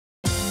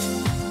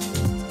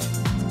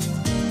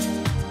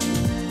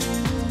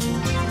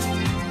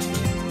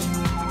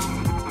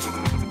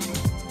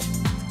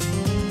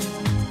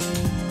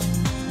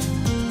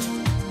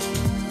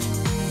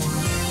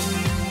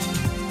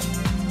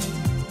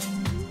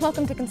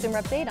Welcome to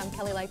Consumer Update. I'm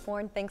Kelly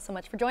Lightbourne. Thanks so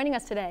much for joining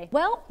us today.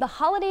 Well, the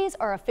holidays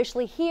are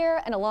officially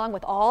here, and along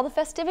with all the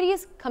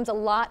festivities comes a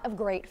lot of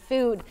great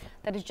food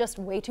that is just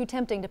way too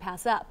tempting to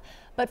pass up.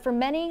 But for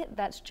many,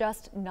 that's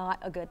just not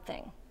a good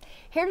thing.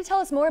 Here to tell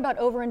us more about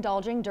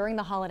overindulging during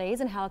the holidays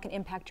and how it can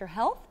impact your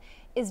health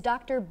is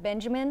Dr.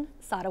 Benjamin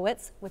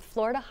Sadowitz with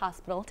Florida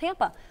Hospital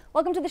Tampa.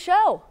 Welcome to the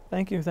show.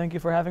 Thank you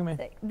for having me.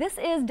 This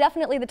is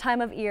definitely the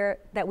time of year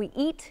that we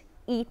eat,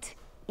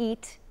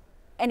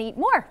 and eat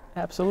more.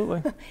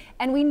 Absolutely.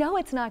 And we know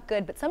it's not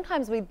good, but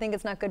sometimes we think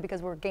it's not good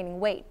because we're gaining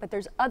weight, but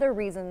there's other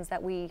reasons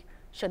that we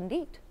shouldn't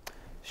eat.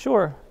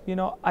 Sure. You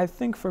know, I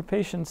think for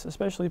patients,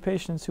 especially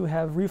patients who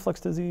have reflux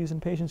disease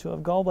and patients who have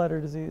gallbladder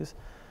disease,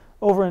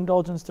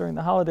 overindulgence during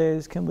the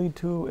holidays can lead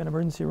to an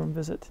emergency room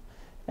visit.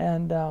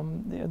 And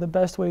the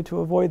best way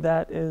to avoid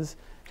that is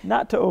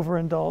not to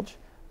overindulge,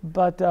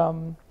 but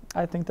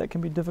I think that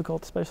can be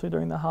difficult, especially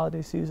during the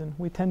holiday season.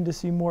 We tend to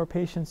see more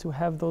patients who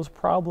have those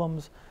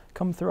problems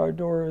come through our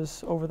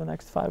doors over the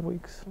next 5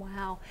 weeks.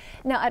 Wow.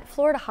 Now at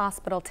Florida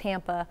Hospital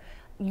Tampa,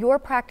 your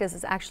practice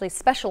is actually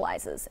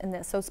specializes in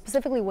this. So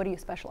specifically, what do you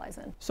specialize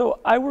in? So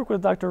I work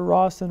with Dr.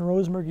 Ross and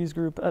Rosemurgy's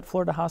group at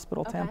Florida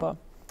Hospital Tampa.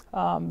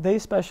 They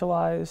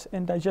specialize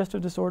in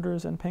digestive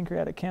disorders and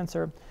pancreatic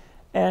cancer.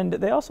 And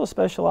they also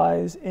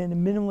specialize in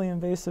minimally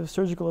invasive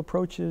surgical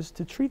approaches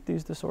to treat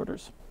these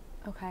disorders.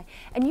 Okay,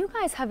 and you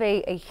guys have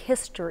a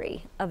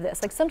history of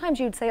this. Like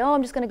sometimes you'd say, oh,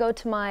 I'm just going to go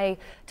to my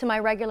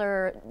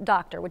regular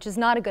doctor, which is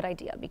not a good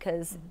idea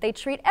because they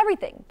treat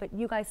everything, but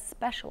you guys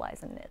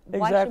specialize in it. Exactly.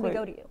 Why should we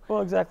go to you?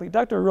 Well, exactly.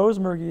 Dr.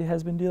 Rosemurgy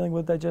has been dealing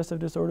with digestive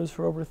disorders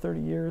for over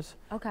 30 years.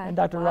 Okay. And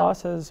Dr.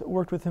 Ross has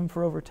worked with him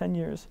for over 10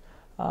 years.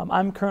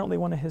 I'm currently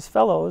one of his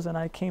fellows, and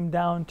I came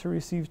down to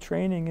receive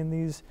training in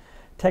these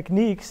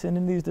techniques and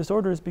in these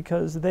disorders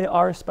because they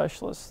are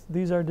specialists.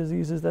 These are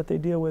diseases that they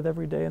deal with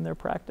every day in their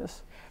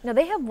practice. Now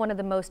they have one of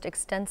the most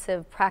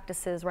extensive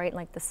practices, right, in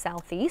like the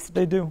Southeast.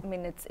 They do. I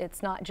mean,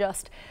 it's not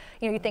just,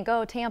 you know, you think,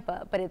 oh,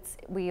 Tampa, but it's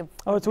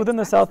it's within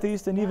the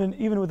Southeast and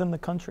even within the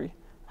country.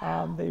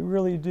 They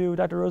really do.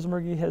 Dr.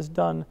 Rosemurgy has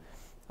done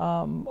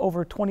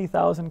over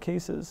 20,000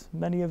 cases,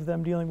 many of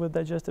them dealing with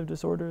digestive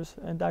disorders,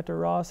 and Dr.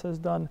 Ross has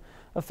done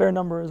a fair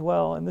number as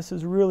well, and this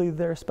is really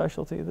their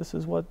specialty. This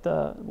is what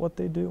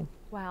they do.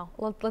 Wow.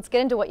 Well, let's get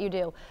into what you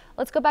do.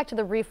 Let's go back to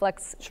the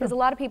reflux, because a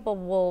lot of people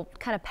will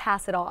kind of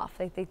pass it off.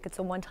 They think it's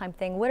a one-time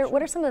thing.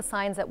 What are some of the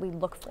signs that we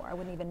look for? I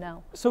wouldn't even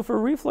know. So for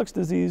reflux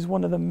disease,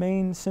 one of the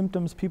main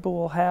symptoms people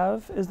will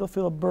have is they'll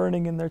feel a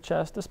burning in their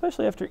chest,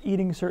 especially after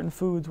eating certain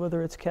foods,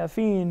 whether it's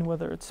caffeine,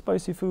 whether it's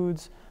spicy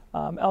foods,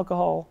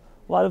 alcohol.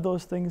 A lot of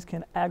those things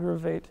can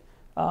aggravate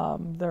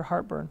their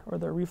heartburn or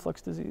their reflux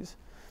disease.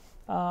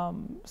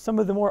 Some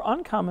of the more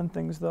uncommon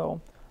things, though,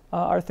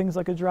 are things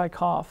like a dry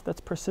cough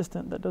that's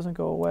persistent, that doesn't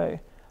go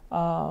away.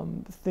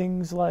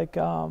 Things like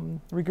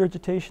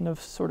regurgitation of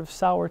sort of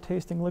sour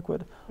tasting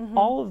liquid.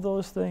 All of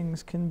those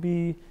things can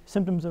be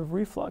symptoms of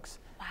reflux.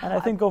 Wow. And I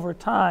think over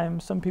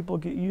time, some people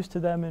get used to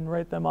them and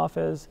write them off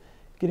as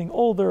getting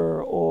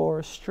older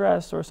or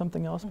stress or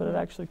something else, but it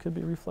actually could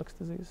be reflux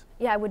disease.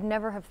 Yeah, I would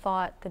never have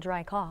thought the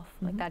dry cough.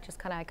 Like that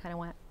just I kind of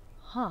went,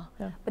 huh.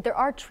 Yeah. But there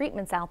are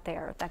treatments out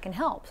there that can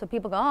help. So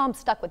people go, oh, I'm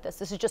stuck with this.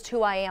 This is just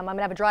who I am. I'm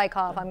gonna have a dry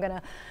cough. I'm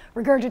gonna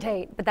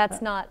regurgitate. But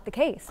that's not the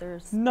case.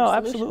 There's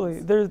absolutely.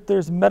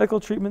 There's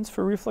medical treatments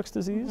for reflux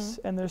disease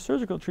and there's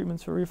surgical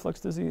treatments for reflux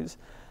disease.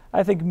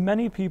 I think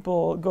many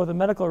people go the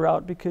medical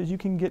route because you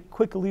can get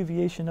quick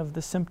alleviation of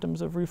the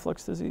symptoms of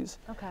reflux disease.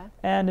 Okay.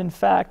 And in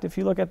fact, if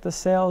you look at the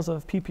sales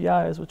of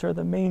PPIs, which are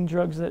the main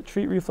drugs that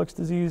treat reflux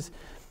disease,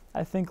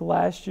 I think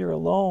last year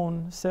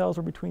alone, sales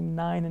were between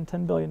 $9 and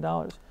 $10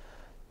 billion.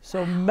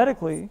 So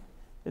medically,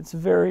 it's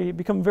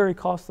become very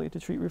costly to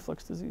treat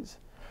reflux disease.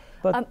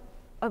 But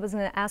I was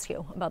going to ask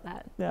you about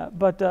that. Yeah,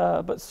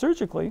 but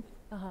surgically,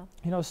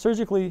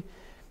 surgically,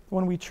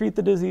 when we treat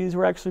the disease,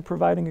 we're actually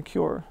providing a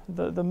cure.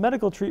 The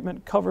medical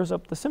treatment covers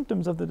up the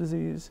symptoms of the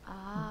disease,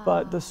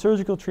 but the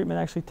surgical treatment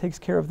actually takes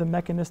care of the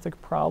mechanistic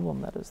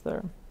problem that is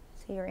there.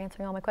 So you're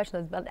answering all my questions. I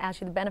was about to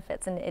ask you the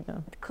benefits,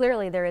 and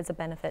clearly there is a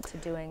benefit to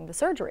doing the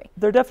surgery.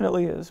 There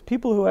definitely is.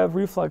 People who have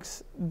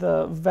reflux,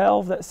 the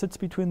valve that sits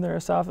between their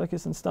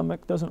esophagus and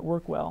stomach doesn't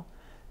work well.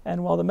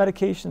 And while the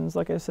medications,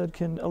 like I said,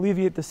 can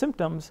alleviate the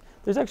symptoms,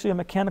 there's actually a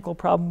mechanical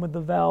problem with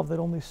the valve that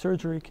only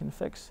surgery can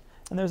fix.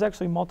 And there's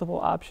actually multiple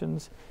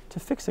options to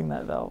fixing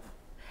that valve.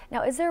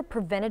 Now, is there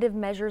preventative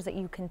measures that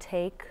you can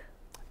take?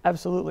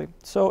 Absolutely.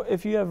 So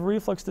if you have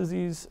reflux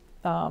disease,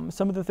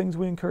 some of the things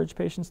we encourage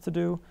patients to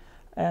do,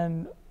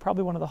 and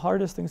probably one of the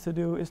hardest things to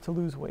do, is to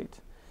lose weight.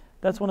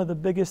 That's one of the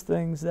biggest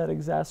things that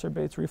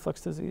exacerbates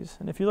reflux disease.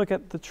 And if you look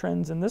at the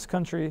trends in this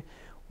country,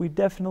 we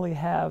definitely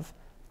have,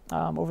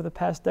 over the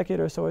past decade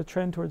or so, a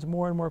trend towards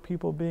more and more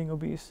people being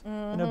obese.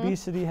 And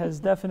obesity has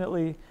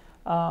definitely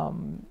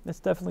it's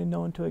definitely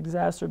known to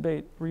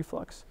exacerbate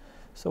reflux.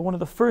 So one of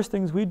the first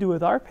things we do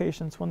with our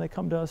patients when they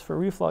come to us for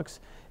reflux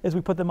is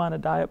we put them on a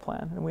diet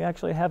plan. And we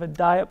actually have a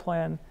diet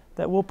plan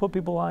that we'll put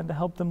people on to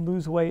help them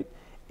lose weight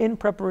in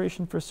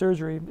preparation for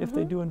surgery if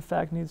they do in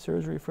fact need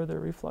surgery for their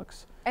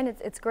reflux. And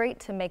it's great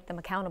to make them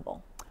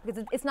accountable,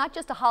 because it's not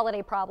just a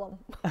holiday problem.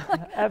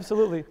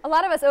 Absolutely. A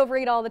lot of us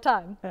overeat all the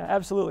time. Yeah,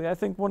 absolutely. I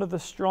think one of the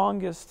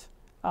strongest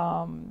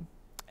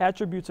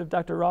attributes of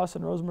Dr. Ross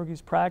and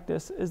Rosemurgy's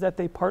practice is that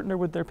they partner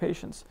with their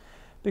patients.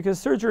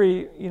 Because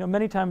surgery,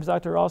 many times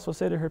Dr. Ross will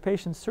say to her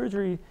patients,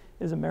 surgery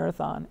is a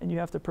marathon and you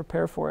have to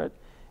prepare for it.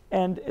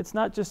 And it's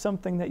not just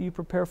something that you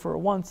prepare for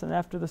once and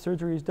after the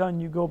surgery is done,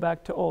 you go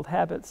back to old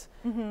habits.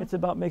 It's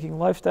about making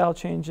lifestyle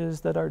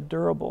changes that are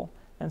durable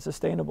and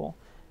sustainable.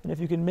 And if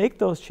you can make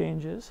those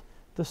changes,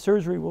 the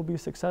surgery will be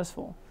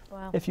successful.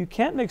 Wow. If you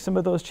can't make some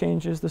of those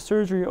changes, the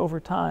surgery over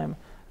time,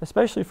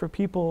 especially for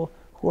people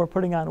who are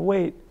putting on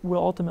weight,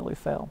 will ultimately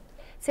fail.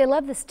 See, I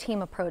love this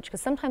team approach,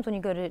 because sometimes when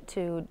you go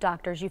to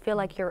doctors, you feel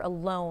like you're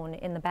alone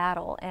in the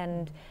battle,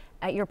 and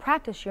at your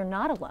practice, you're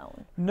not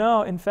alone.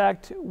 No, in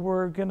fact,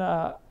 we're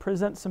gonna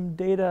present some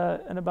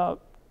data in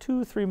about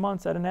 2-3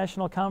 months at a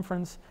national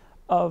conference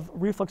of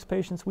reflux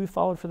patients we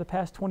followed for the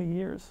past 20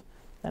 years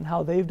and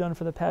how they've done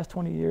for the past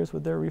 20 years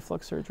with their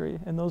reflux surgery.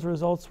 And those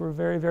results were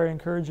very, very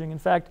encouraging. In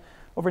fact,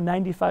 over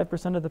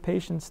 95% of the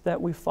patients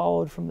that we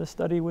followed from this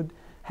study would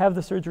have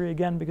the surgery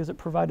again because it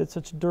provided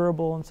such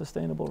durable and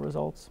sustainable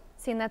results.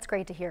 See, and that's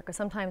great to hear, because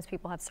sometimes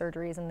people have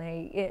surgeries and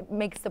it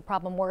makes the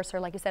problem worse, or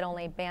like you said,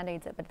 only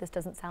band-aids it, but this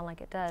doesn't sound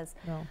like it does.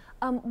 No.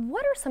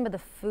 What are some of the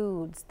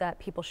foods that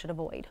people should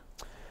avoid?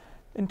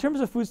 In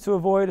terms of foods to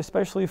avoid,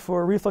 especially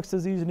for reflux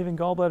disease and even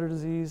gallbladder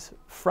disease,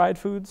 fried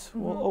foods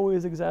will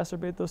always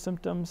exacerbate those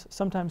symptoms.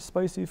 Sometimes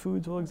spicy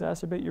foods will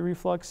exacerbate your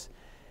reflux.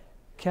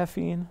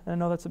 Caffeine, and I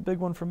know that's a big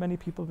one for many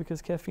people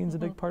because caffeine's a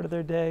big part of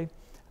their day.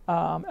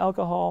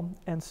 Alcohol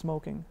and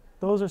smoking.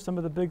 Those are some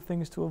of the big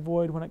things to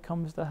avoid when it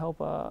comes to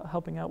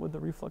helping out with the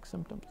reflux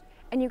symptoms.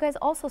 And you guys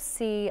also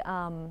see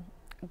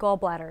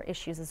gallbladder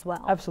issues as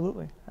well.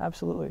 Absolutely,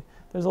 absolutely.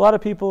 There's a lot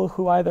of people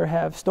who either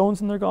have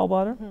stones in their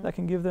gallbladder that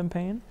can give them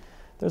pain.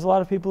 There's a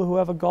lot of people who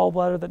have a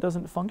gallbladder that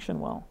doesn't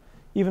function well.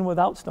 Even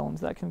without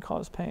stones, that can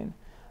cause pain.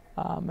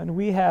 And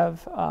we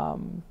have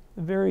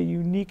very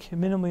unique,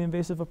 minimally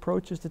invasive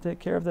approaches to take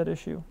care of that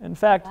issue. In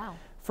fact,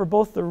 for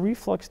both the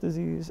reflux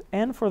disease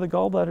and for the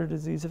gallbladder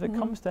disease, if it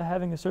comes to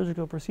having a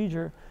surgical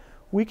procedure,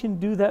 we can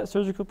do that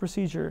surgical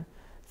procedure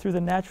through the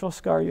natural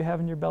scar you have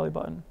in your belly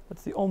button.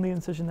 That's the only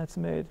incision that's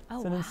made.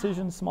 It's an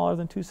incision smaller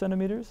than 2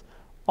 centimeters.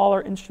 All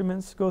our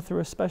instruments go through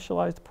a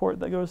specialized port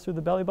that goes through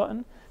the belly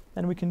button,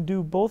 and we can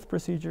do both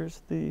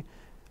procedures, the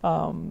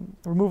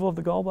removal of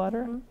the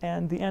gallbladder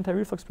and the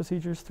anti-reflux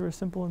procedures, through a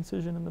simple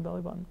incision in the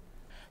belly button.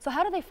 So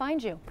how do they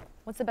find you?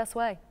 What's the best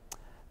way?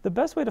 The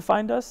best way to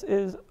find us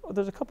is,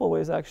 there's a couple of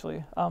ways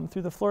actually,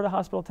 through the Florida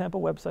Hospital Tampa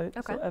website,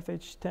 so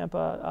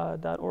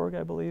fhtampa.org,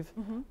 I believe.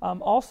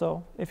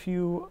 Also, if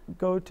you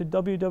go to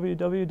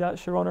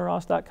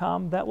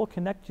www.sharonaross.com, that will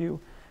connect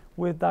you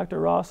with Dr.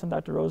 Ross and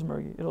Dr.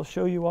 Rosemurgy. It'll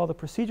show you all the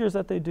procedures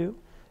that they do.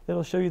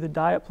 It'll show you the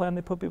diet plan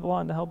they put people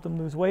on to help them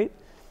lose weight.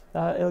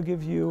 It'll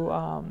give you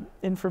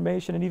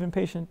information and even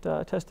patient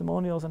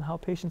testimonials on how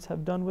patients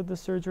have done with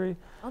this surgery.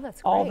 Oh,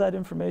 that's great. All that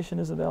information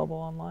is available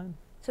online.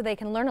 So they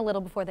can learn a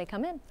little before they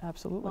come in.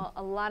 Absolutely. Well,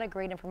 a lot of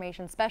great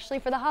information, especially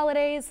for the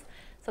holidays.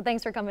 So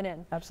thanks for coming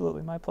in.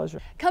 Absolutely, my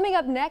pleasure. Coming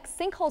up next,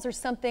 sinkholes are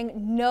something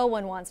no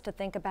one wants to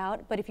think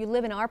about, but if you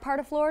live in our part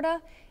of Florida,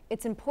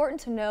 it's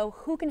important to know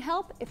who can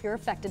help if you're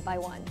affected by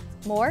one.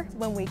 More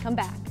when we come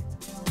back.